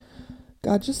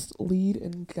God, just lead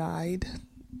and guide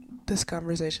this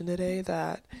conversation today,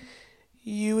 that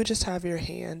you would just have your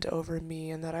hand over me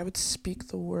and that I would speak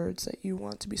the words that you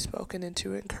want to be spoken and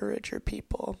to encourage your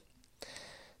people.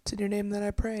 It's in your name that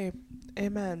I pray.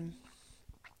 Amen.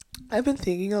 I've been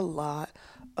thinking a lot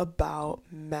about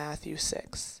Matthew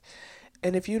 6.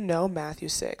 And if you know Matthew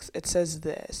 6, it says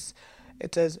this.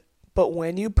 It says, "But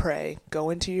when you pray, go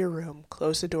into your room,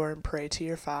 close the door, and pray to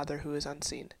your Father who is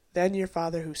unseen. Then your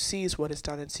Father who sees what is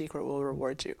done in secret will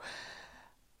reward you."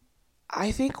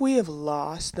 I think we have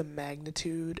lost the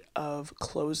magnitude of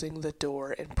closing the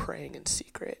door and praying in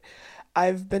secret.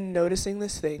 I've been noticing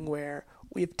this thing where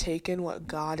we've taken what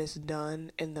God has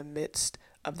done in the midst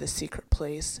of the secret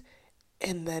place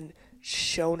and then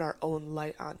shown our own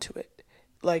light onto it.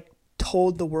 Like,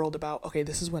 told the world about, okay,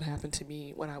 this is what happened to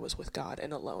me when I was with God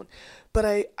and alone. But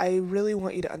I really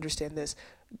want you to understand this.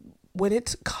 When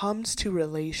it comes to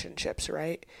relationships,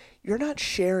 right? You're not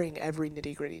sharing every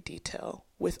nitty gritty detail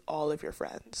with all of your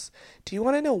friends. Do you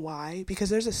want to know why? Because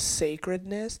there's a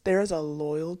sacredness, there's a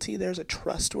loyalty, there's a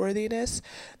trustworthiness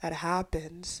that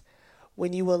happens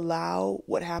when you allow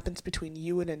what happens between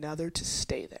you and another to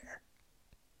stay there.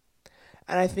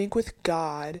 And I think with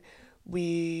God,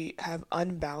 we have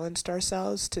unbalanced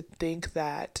ourselves to think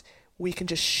that we can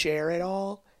just share it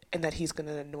all and that He's going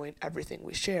to anoint everything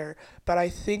we share. But I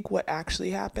think what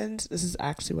actually happens, this is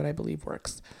actually what I believe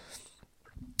works.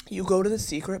 You go to the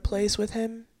secret place with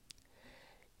Him,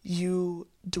 you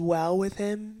dwell with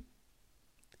Him,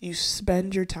 you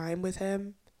spend your time with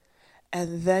Him,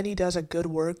 and then He does a good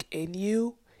work in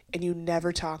you, and you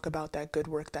never talk about that good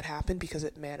work that happened because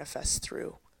it manifests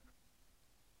through.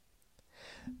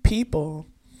 People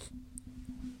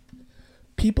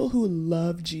People who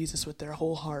love Jesus with their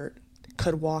whole heart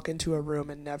could walk into a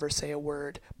room and never say a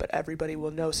word, but everybody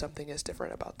will know something is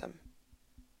different about them.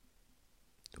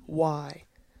 Why?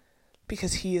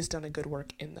 Because He has done a good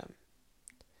work in them.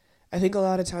 I think a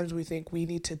lot of times we think we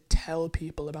need to tell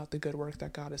people about the good work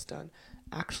that God has done.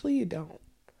 Actually, you don't.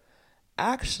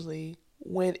 Actually,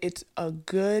 when it's a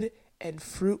good and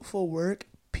fruitful work,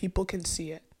 people can see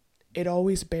it. It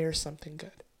always bears something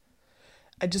good.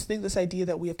 I just think this idea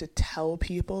that we have to tell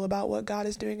people about what God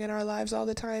is doing in our lives all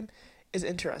the time is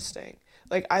interesting.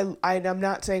 Like I'm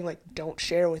not saying like don't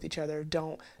share with each other,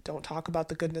 don't talk about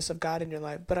the goodness of God in your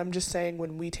life, but I'm just saying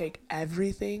when we take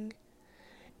everything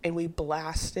and we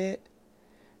blast it,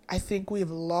 I think we've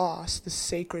lost the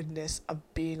sacredness of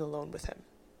being alone with Him.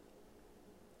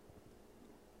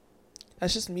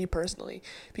 That's just me personally,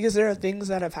 because there are things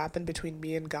that have happened between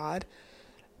me and God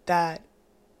that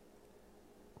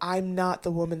I'm not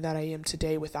the woman that I am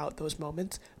today without those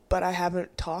moments, but I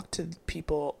haven't talked to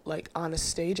people like on a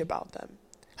stage about them.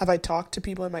 Have I talked to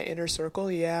people in my inner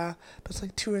circle? Yeah, but it's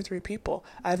like two or three people.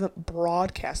 I haven't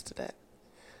broadcasted it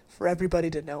for everybody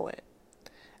to know it.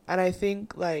 And I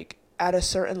think like at a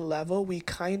certain level, we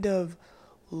kind of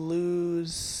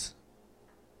lose,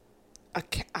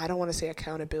 I don't want to say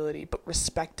accountability, but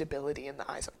respectability in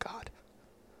the eyes of God.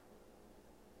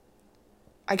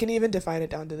 I can even define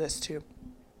it down to this too.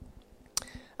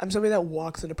 I'm somebody that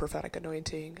walks in a prophetic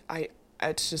anointing.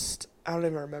 It's just, I don't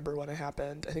even remember when it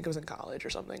happened. I think it was in college or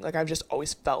something. Like I've just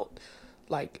always felt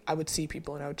like I would see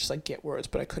people and I would just like get words,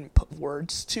 but I couldn't put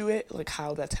words to it, like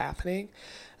how that's happening,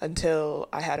 until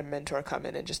I had a mentor come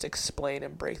in and just explain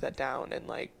and break that down and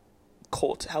like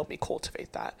help me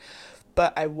cultivate that.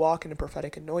 But I walk in a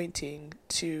prophetic anointing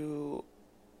to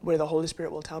where the Holy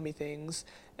Spirit will tell me things,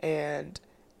 and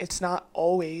it's not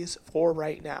always for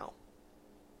right now.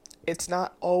 It's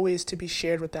not always to be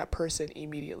shared with that person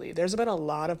immediately. There's been a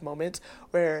lot of moments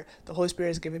where the Holy Spirit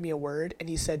has given me a word and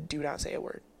He said, do not say a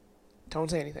word. Don't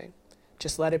say anything.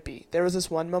 Just let it be. There was this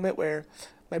one moment where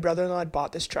my brother-in-law had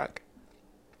bought this truck,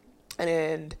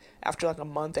 and after like a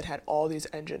month it had all these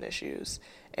engine issues,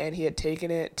 and he had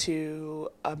taken it to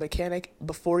a mechanic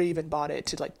before he even bought it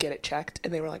to like get it checked,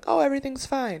 and they were like, oh, everything's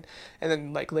fine. And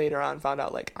then like later on found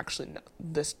out like actually no,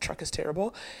 this truck is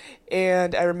terrible.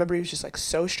 And I remember he was just like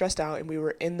so stressed out, and we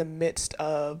were in the midst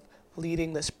of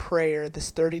leading this prayer, this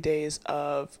 30 days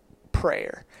of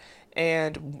prayer,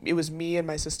 and it was me and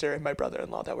my sister and my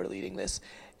brother-in-law that were leading this.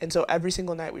 And so every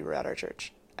single night we were at our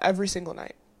church, every single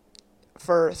night,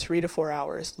 for 3 to 4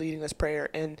 hours leading this prayer.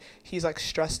 And he's like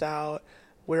stressed out.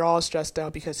 We're all stressed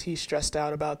out because he's stressed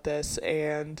out about this.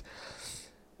 And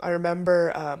I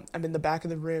remember I'm in the back of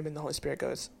the room and the Holy Spirit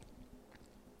goes,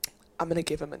 I'm going to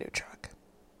give him a new truck.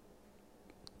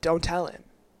 Don't tell him,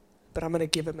 but I'm going to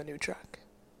give him a new truck.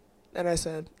 And I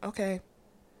said, okay.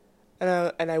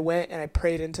 And I went and I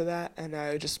prayed into that, and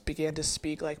I just began to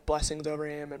speak like blessings over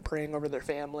him and praying over their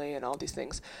family and all these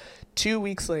things. 2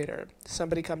 weeks later,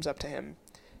 somebody comes up to him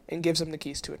and gives him the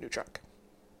keys to a new truck.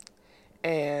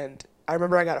 And I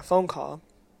remember I got a phone call,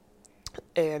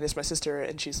 and it's my sister,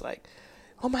 and she's like,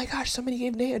 "Oh my gosh, somebody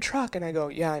gave Nate a truck." And I go,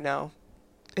 "Yeah, I know."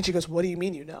 And she goes, "What do you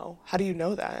mean you know? How do you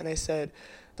know that?" And I said,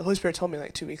 "The Holy Spirit told me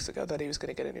like 2 weeks ago that he was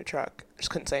going to get a new truck." I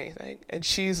just couldn't say anything. And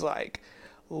she's like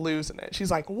losing it.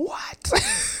 She's like, "What?"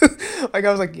 Like,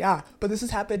 I was like, "Yeah." But this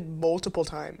has happened multiple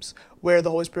times where the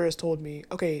Holy Spirit has told me,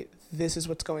 "Okay, this is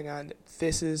what's going on.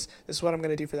 This is what I'm going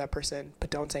to do for that person, but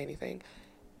don't say anything."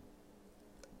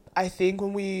 I think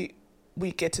when we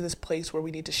get to this place where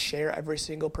we need to share every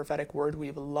single prophetic word,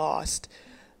 we've lost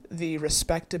the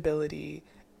respectability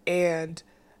and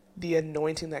the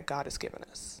anointing that God has given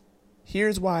us.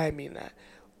 Here's why I mean that.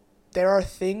 There are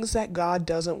things that God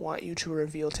doesn't want you to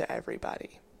reveal to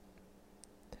everybody.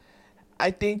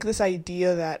 I think this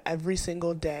idea that every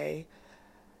single day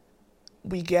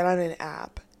we get on an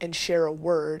app and share a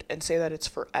word and say that it's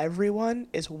for everyone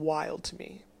is wild to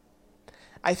me.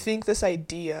 I think this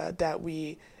idea that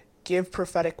we give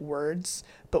prophetic words,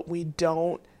 but we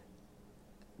don't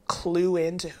clue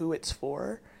into who it's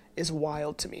for is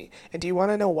wild to me. And do you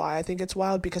want to know why I think it's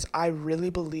wild? Because I really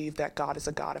believe that God is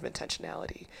a God of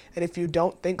intentionality. And if you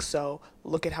don't think so,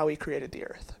 look at how he created the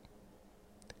earth.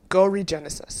 Go read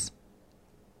Genesis.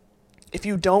 If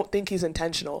you don't think he's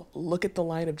intentional, look at the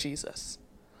line of Jesus.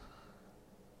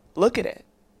 Look at it.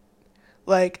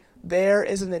 Like, there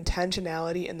is an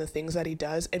intentionality in the things that he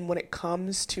does. And when it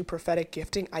comes to prophetic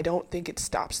gifting, I don't think it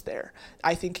stops there.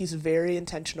 I think he's very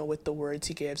intentional with the words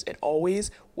he gives. It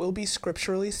always will be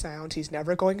scripturally sound. He's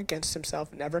never going against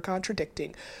himself, never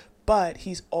contradicting, but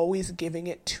he's always giving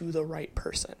it to the right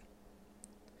person.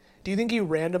 Do you think he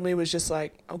randomly was just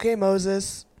like, "Okay,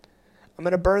 Moses, I'm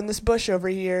going to burn this bush over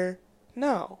here"?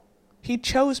 No. He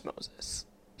chose Moses.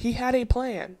 He had a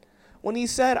plan. When he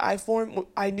said,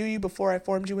 I knew you before I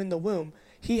formed you in the womb,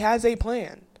 he has a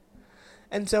plan.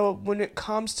 And so when it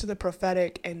comes to the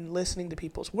prophetic and listening to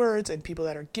people's words and people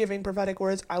that are giving prophetic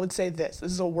words, I would say this.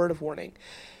 This is a word of warning.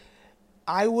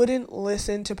 I wouldn't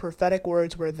listen to prophetic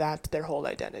words where that's their whole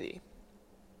identity,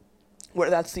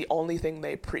 where that's the only thing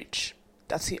they preach.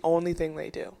 That's the only thing they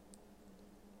do.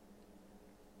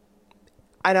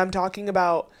 And I'm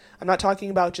not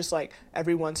talking about just like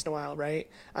every once in a while, right?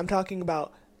 I'm talking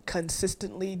about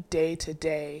consistently day to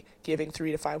day giving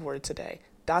 3 to 5 words a day.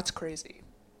 That's crazy.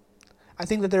 I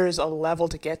think that there is a level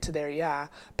to get to there, yeah,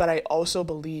 but I also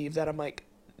believe that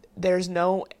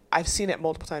I've seen it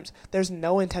multiple times. There's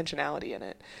no intentionality in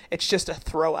it. It's just a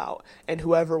throw out, and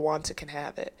whoever wants it can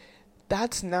have it.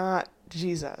 That's not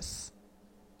Jesus.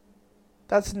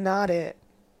 That's not it.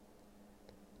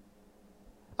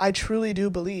 I truly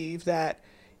do believe that,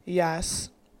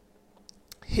 yes,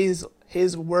 his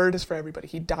word is for everybody.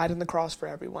 He died on the cross for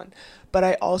everyone. But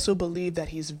I also believe that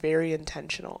he's very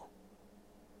intentional.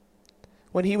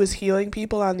 When he was healing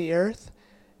people on the earth,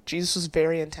 Jesus was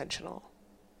very intentional.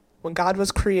 When God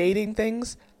was creating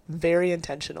things, very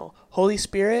intentional. Holy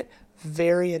Spirit,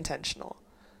 very intentional.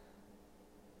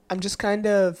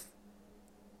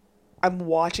 I'm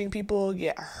watching people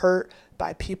get hurt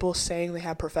by people saying they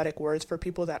have prophetic words for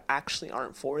people that actually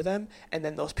aren't for them, and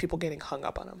then those people getting hung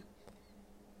up on them.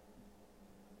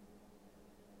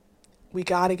 We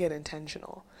got to get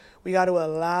intentional. We got to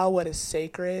allow what is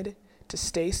sacred to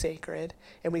stay sacred,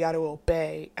 and we got to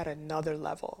obey at another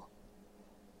level.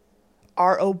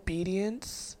 Our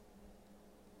obedience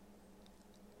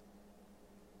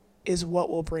is what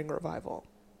will bring revival.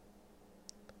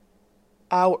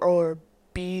 Our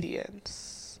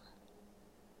obedience.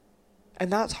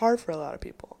 And that's hard for a lot of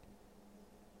people.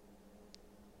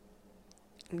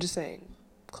 I'm just saying,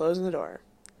 closing the door.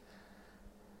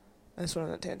 I just went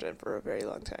on a tangent for a very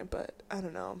long time, but I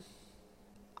don't know.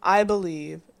 I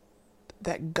believe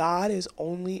that God is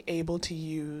only able to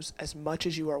use as much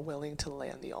as you are willing to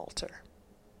lay on the altar.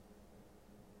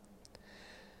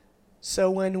 So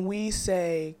when we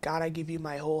say, "God, I give you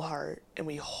my whole heart," and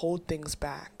we hold things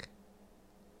back,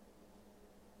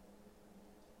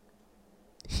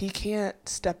 he can't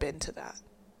step into that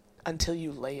until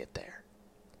you lay it there.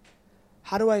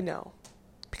 How do I know?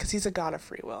 Because he's a God of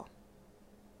free will.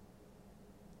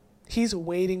 He's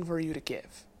waiting for you to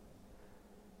give.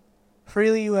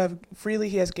 Freely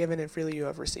he has given, and freely you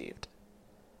have received.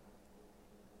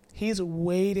 He's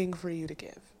waiting for you to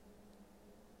give.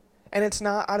 And it's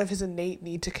not out of his innate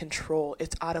need to control,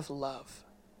 it's out of love.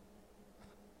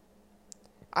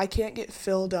 I can't get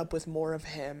filled up with more of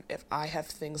him if I have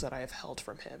things that I have held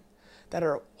from him that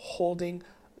are holding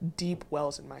deep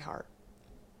wells in my heart.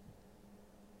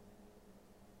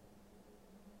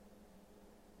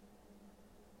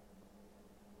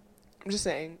 I'm just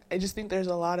saying, I just think there's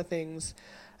a lot of things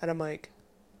that I'm like,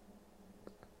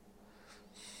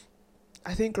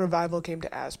 I think revival came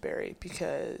to Asbury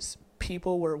because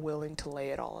people were willing to lay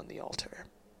it all on the altar.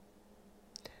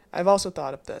 I've also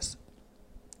thought of this.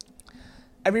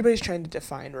 Everybody's trying to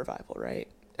define revival, right?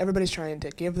 Everybody's trying to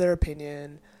give their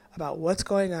opinion about what's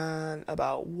going on,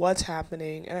 about what's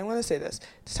happening. And I want to say this.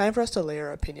 It's time for us to lay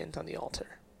our opinions on the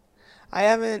altar. I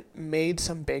haven't made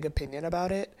some big opinion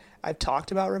about it. I've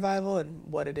talked about revival and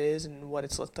what it is and what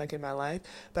it's looked like in my life,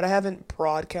 but I haven't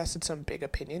broadcasted some big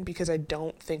opinion because I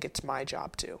don't think it's my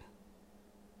job to.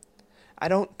 I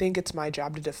don't think it's my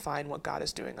job to define what God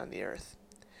is doing on the earth.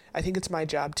 I think it's my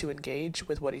job to engage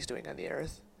with what he's doing on the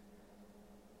earth.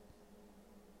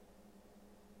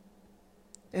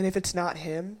 And if it's not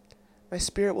him, my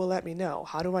spirit will let me know.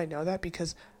 How do I know that?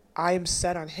 Because I am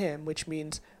set on him, which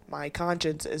means my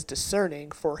conscience is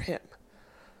discerning for him.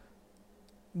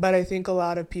 But I think a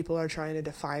lot of people are trying to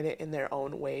define it in their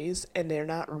own ways, and they're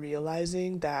not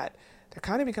realizing that they're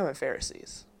kind of becoming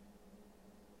Pharisees.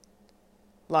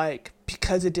 Like,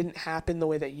 because it didn't happen the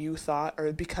way that you thought,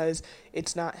 or because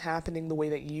it's not happening the way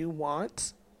that you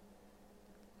want,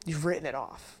 you've written it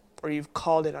off, or you've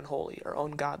called it unholy or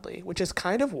ungodly, which is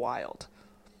kind of wild.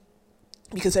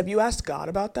 Because have you asked God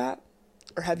about that?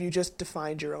 Or have you just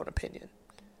defined your own opinion?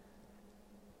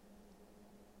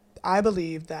 I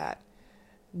believe that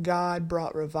God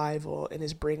brought revival and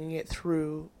is bringing it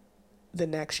through the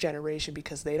next generation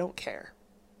because they don't care.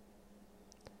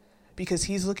 Because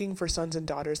he's looking for sons and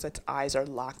daughters that's eyes are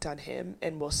locked on him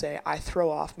and will say, I throw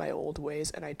off my old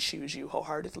ways and I choose you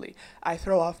wholeheartedly. I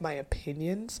throw off my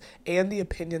opinions and the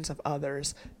opinions of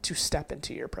others to step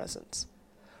into your presence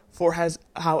for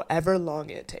however long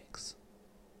it takes.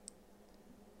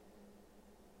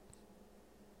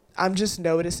 I'm just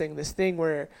noticing this thing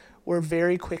where we're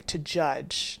very quick to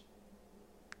judge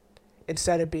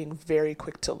instead of being very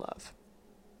quick to love.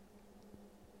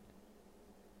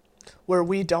 Where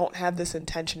we don't have this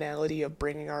intentionality of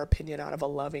bringing our opinion out of a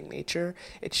loving nature.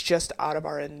 It's just out of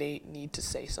our innate need to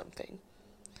say something.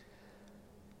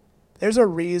 There's a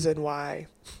reason why.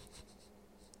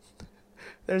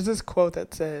 There's this quote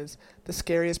that says, the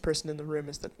scariest person in the room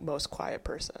is the most quiet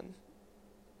person.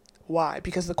 Why?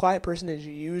 Because the quiet person is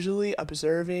usually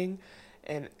observing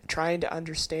and trying to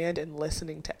understand and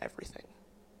listening to everything.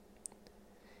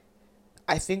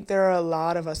 I think there are a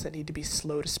lot of us that need to be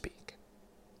slow to speak.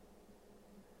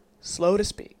 Slow to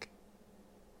speak.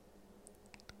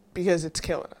 Because it's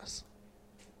killing us.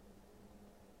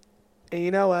 And you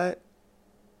know what?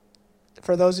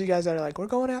 For those of you guys that are like, we're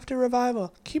going after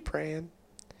revival, keep praying.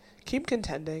 Keep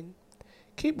contending.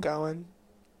 Keep going.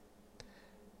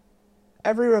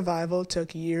 Every revival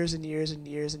took years and years and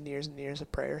years and years and years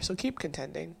of prayer. So keep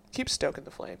contending. Keep stoking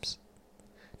the flames.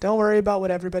 Don't worry about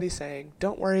what everybody's saying.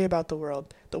 Don't worry about the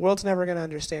world. The world's never going to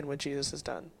understand what Jesus has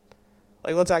done.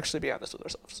 Like, let's actually be honest with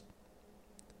ourselves.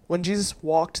 When Jesus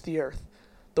walked the earth,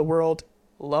 the world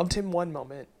loved him one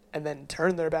moment and then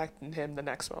turned their back on him the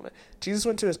next moment. Jesus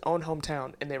went to his own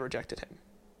hometown and they rejected him.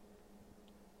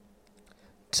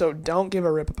 So don't give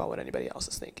a rip about what anybody else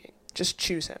is thinking. Just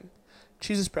choose him.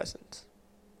 Choose his presence.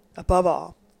 Above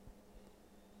all.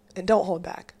 And don't hold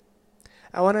back.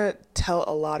 I want to tell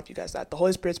a lot of you guys that. The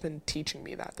Holy Spirit's been teaching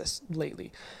me this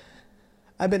lately.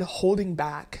 I've been holding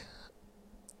back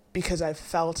because I've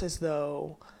felt as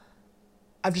though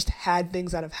I've just had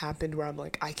things that have happened where I'm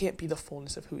like, I can't be the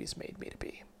fullness of who he's made me to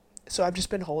be. So I've just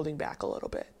been holding back a little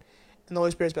bit. And the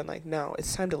Holy Spirit's been like, no,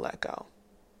 it's time to let go.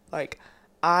 Like,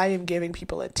 I am giving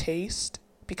people a taste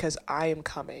because I am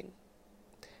coming.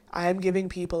 I am giving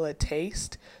people a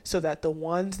taste so that the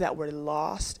ones that were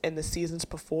lost in the seasons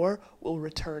before will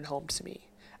return home to me.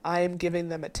 I am giving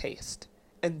them a taste,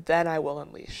 and then I will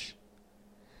unleash.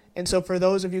 And so for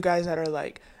those of you guys that are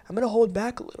like, I'm going to hold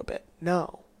back a little bit.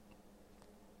 No.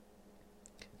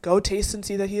 Go taste and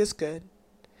see that he is good,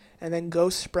 and then go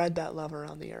spread that love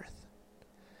around the earth.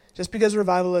 Just because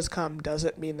revival has come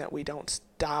doesn't mean that we don't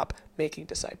stop making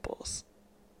disciples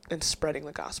and spreading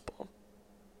the gospel.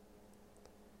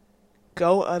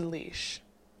 Go unleash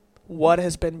what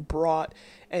has been brought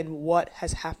and what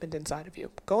has happened inside of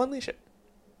you. Go unleash it.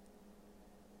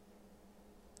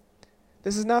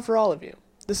 This is not for all of you.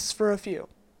 This is for a few.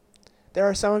 There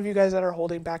are some of you guys that are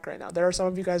holding back right now. There are some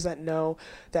of you guys that know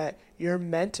that you're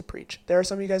meant to preach. There are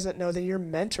some of you guys that know that you're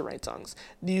meant to write songs.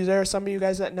 There are some of you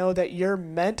guys that know that you're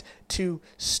meant to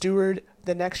steward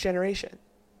the next generation.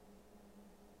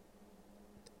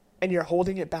 And you're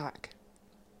holding it back.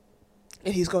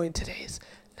 And he's going, today's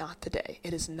not the day.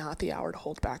 It is not the hour to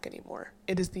hold back anymore.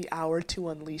 It is the hour to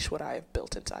unleash what I have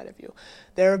built inside of you.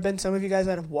 There have been some of you guys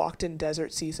that have walked in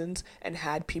desert seasons and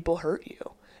had people hurt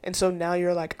you. And so now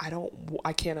you're like,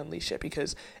 I can't unleash it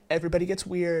because everybody gets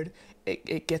weird.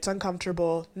 It gets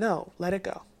uncomfortable. No, let it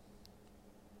go.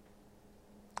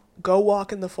 Go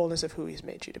walk in the fullness of who he's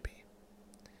made you to be.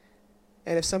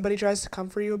 And if somebody tries to come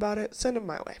for you about it, send them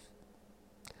my way.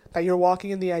 That you're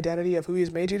walking in the identity of who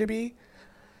he's made you to be.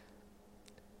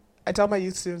 I tell my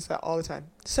youth students that all the time.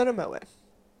 Send them my way.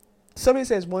 Somebody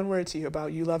says one word to you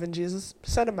about you loving Jesus,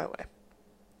 send them my way.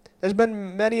 There's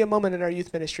been many a moment in our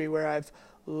youth ministry where I've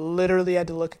literally had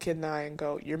to look a kid in the eye and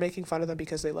go, you're making fun of them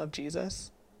because they love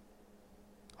Jesus?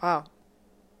 Wow.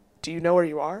 Do you know where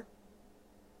you are?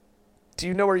 Do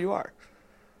you know where you are?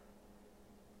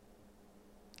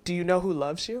 Do you know who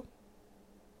loves you?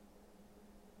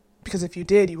 Because if you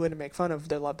did, you wouldn't make fun of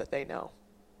the love that they know.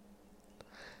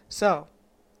 So,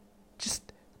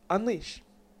 just unleash.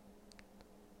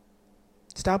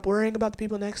 Stop worrying about the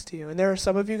people next to you. And there are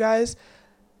some of you guys,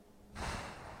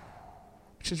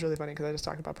 which is really funny because I just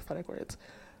talked about prophetic words.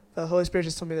 The Holy Spirit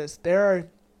just told me this. There are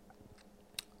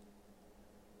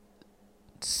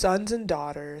sons and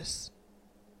daughters,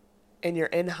 and you're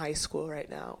in high school right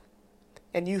now,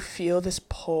 and you feel this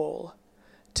pull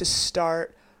to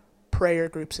start prayer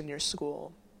groups in your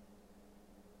school.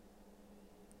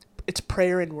 It's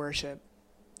prayer and worship.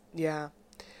 Yeah.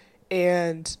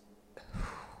 And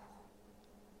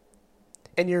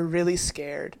you're really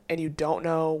scared and you don't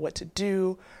know what to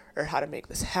do or how to make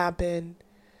this happen.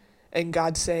 And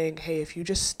God's saying, hey, if you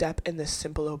just step in this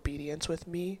simple obedience with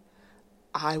me,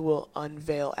 I will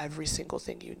unveil every single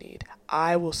thing you need.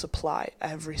 I will supply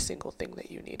every single thing that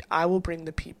you need. I will bring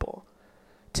the people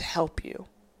to help you.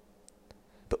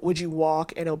 But would you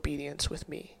walk in obedience with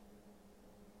me?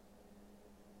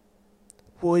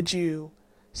 Would you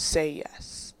say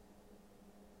yes?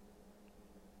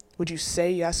 Would you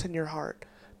say yes in your heart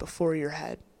before your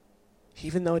head,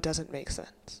 even though it doesn't make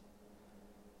sense?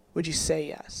 Would you say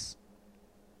yes?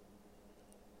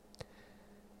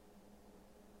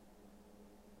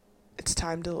 It's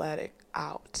time to let it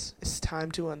out. It's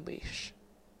time to unleash.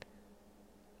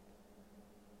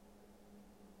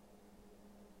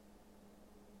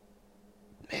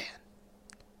 Man,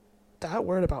 that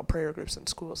word about prayer groups in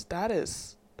schools, that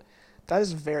is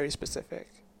very specific.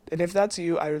 And if that's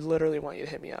you, I literally want you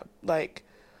to hit me up. Like,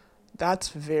 that's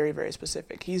very, very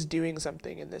specific. He's doing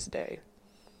something in this day.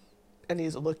 And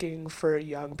he's looking for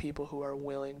young people who are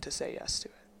willing to say yes to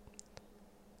it.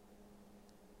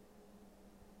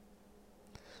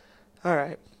 All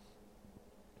right.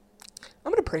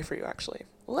 I'm going to pray for you, actually.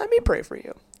 Let me pray for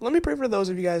you. Let me pray for those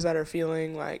of you guys that are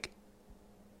feeling like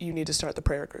you need to start the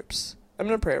prayer groups. I'm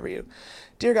going to pray over you.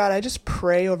 Dear God, I just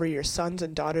pray over your sons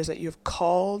and daughters that you've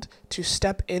called to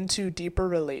step into deeper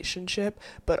relationship,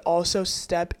 but also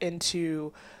step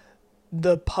into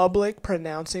the public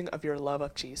pronouncing of your love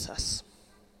of Jesus.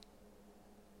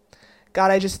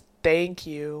 God, I just thank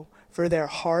you for their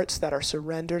hearts that are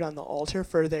surrendered on the altar,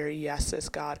 for their yeses,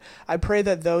 God. I pray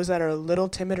that those that are a little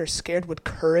timid or scared would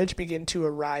courage begin to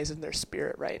arise in their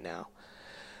spirit right now.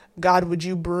 God, would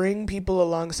you bring people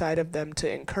alongside of them to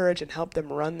encourage and help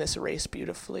them run this race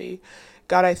beautifully?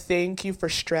 God, I thank you for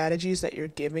strategies that you're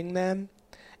giving them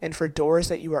and for doors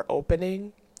that you are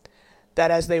opening,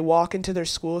 that as they walk into their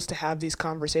schools to have these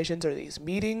conversations or these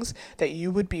meetings, that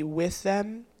you would be with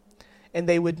them and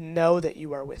they would know that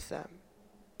you are with them.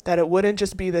 That it wouldn't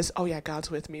just be this, oh yeah,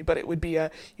 God's with me, but it would be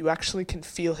you actually can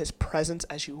feel his presence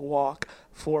as you walk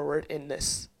forward in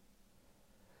this.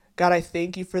 God, I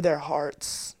thank you for their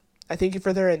hearts. I thank you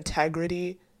for their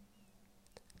integrity,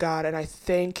 God, and I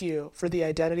thank you for the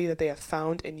identity that they have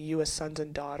found in you as sons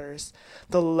and daughters,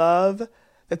 the love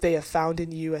that they have found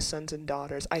in you as sons and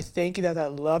daughters. I thank you that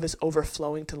that love is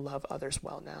overflowing to love others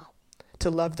well now, to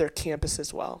love their campus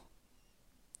as well.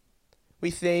 We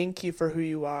thank you for who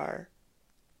you are.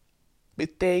 We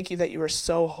thank you that you are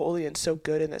so holy and so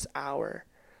good in this hour.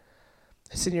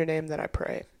 It's in your name that I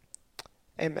pray.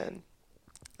 Amen.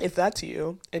 If that's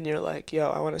you and you're like, yo,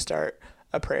 I want to start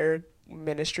a prayer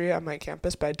ministry on my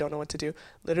campus, but I don't know what to do,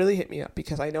 literally hit me up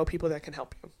because I know people that can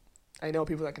help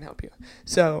you.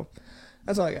 So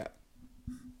that's all I got.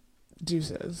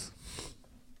 Deuces.